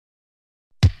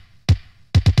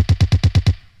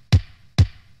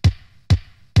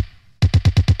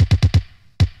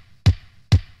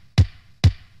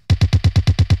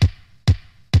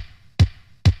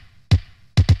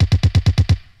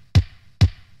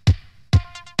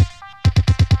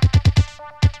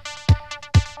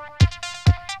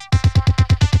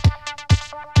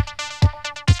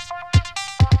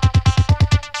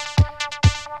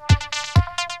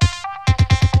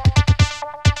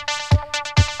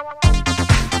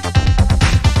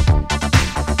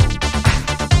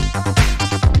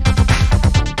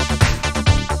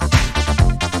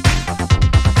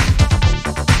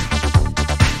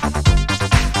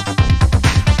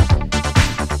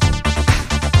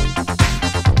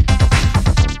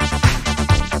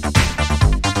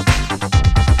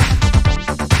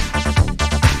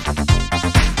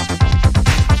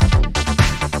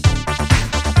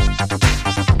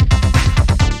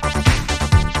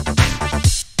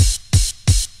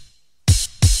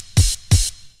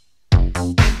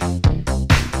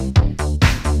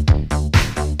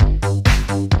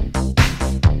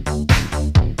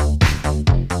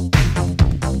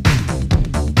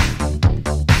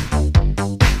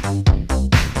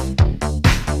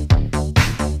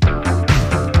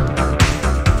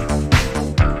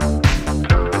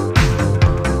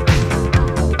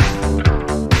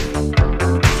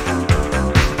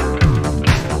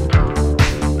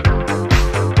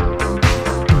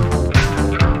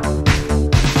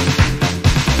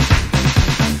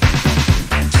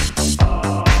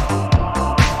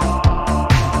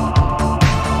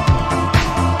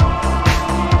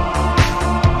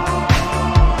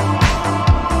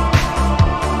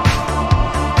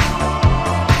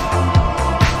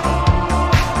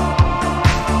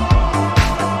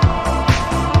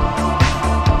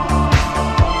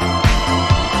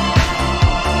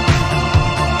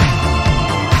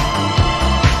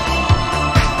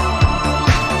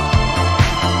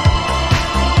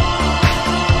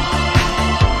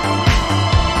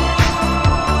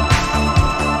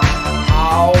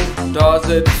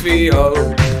feel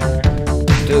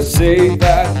to see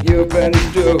that you've been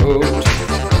duped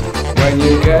when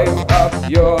you gave up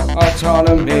your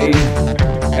autonomy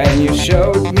and you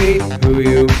showed me who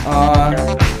you are.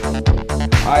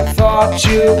 I thought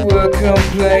you were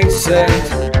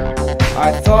complacent,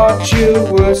 I thought you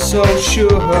were so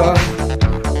sure.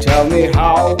 Tell me,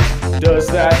 how does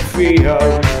that feel?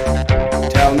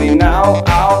 Tell me now,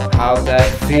 how that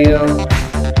feel?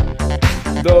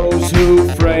 Those who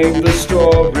frame the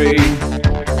story,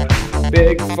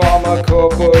 big pharma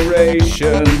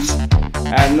corporations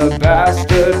and the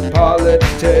bastard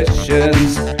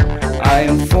politicians, I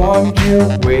informed you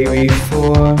way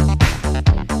before,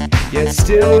 yet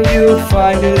still you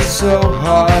find it so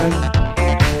hard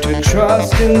to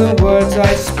trust in the words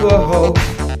I spoke.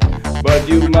 But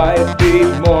you might be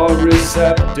more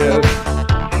receptive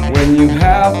when you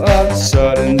have a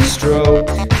sudden stroke.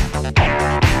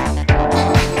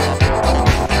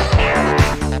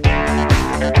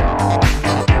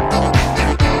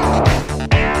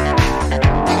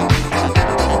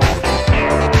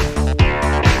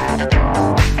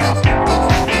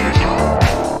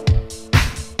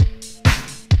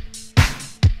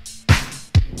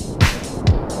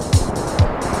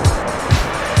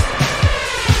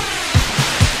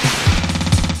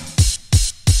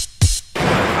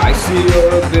 I see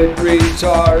you're a bit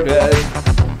retarded.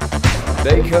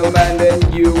 They command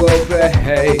and you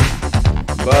obey,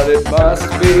 but it must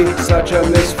be such a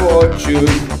misfortune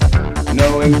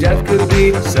knowing death could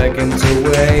be seconds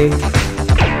away.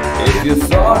 If you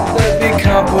thought there'd be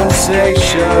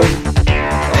compensation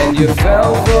and you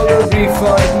fell for the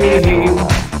refund meme,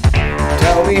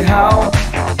 tell me, how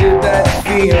did that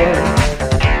feel?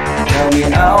 Tell me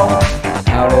how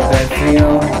did that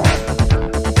feel?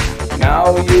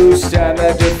 Now you stand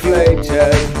there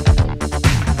deflated.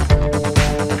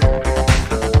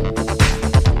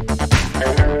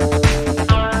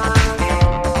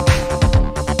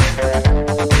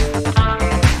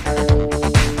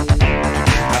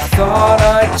 I thought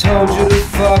I told you to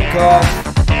fuck off,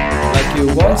 like you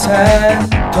once had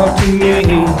talked to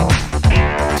me.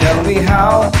 Tell me,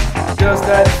 how does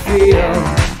that feel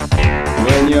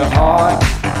when your heart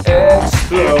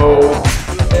explodes?